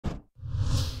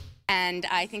And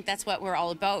I think that's what we're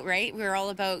all about, right? We're all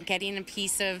about getting a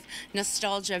piece of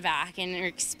nostalgia back and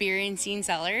experiencing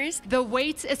Zellers. The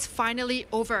wait is finally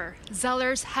over.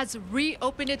 Zellers has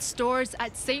reopened its doors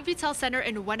at St. Vital Center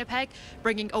in Winnipeg,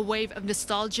 bringing a wave of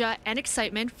nostalgia and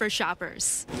excitement for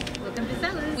shoppers. Welcome to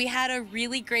Zellers. We had a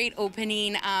really great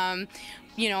opening.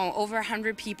 Over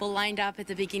 100 people lined up at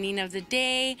the beginning of the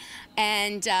day,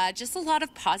 and just a lot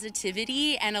of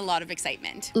positivity and a lot of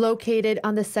excitement. Located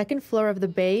on the second floor of the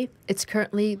Bay, it's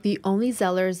currently the only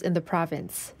Zellers in the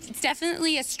province. It's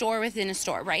definitely a store within a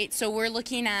store, right? So we're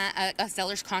looking at a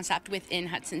Zellers concept within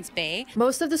Hudson's Bay.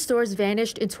 Most of the stores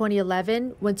vanished in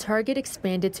 2011 when Target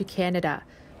expanded to Canada.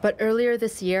 But earlier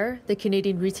this year, the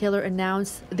Canadian retailer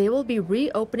announced they will be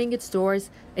reopening its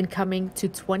doors and coming to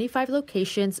 25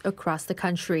 locations across the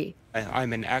country.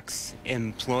 I'm an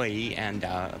ex-employee and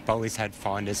I've always had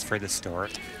fondness for the store.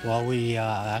 Well, we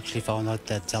actually found out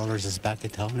that Zellers is back in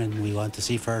town and we want to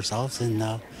see for ourselves, and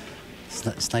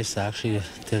it's nice to actually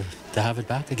to have it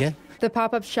back again. The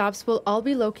pop-up shops will all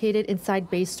be located inside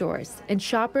Bay stores, and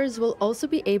shoppers will also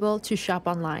be able to shop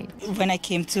online. When I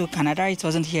came to Canada, it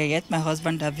wasn't here yet. My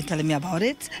husband had been telling me about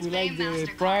it. We like the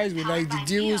price, we like the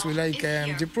deals, we like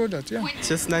the product, yeah. It's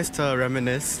just nice to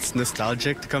reminisce. It's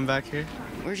nostalgic to come back here.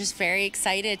 We're just very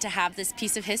excited to have this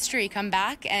piece of history come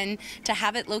back and to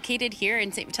have it located here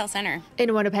in St. Vital Center.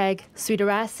 In Winnipeg, Sweet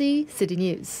Arasi, City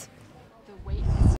News.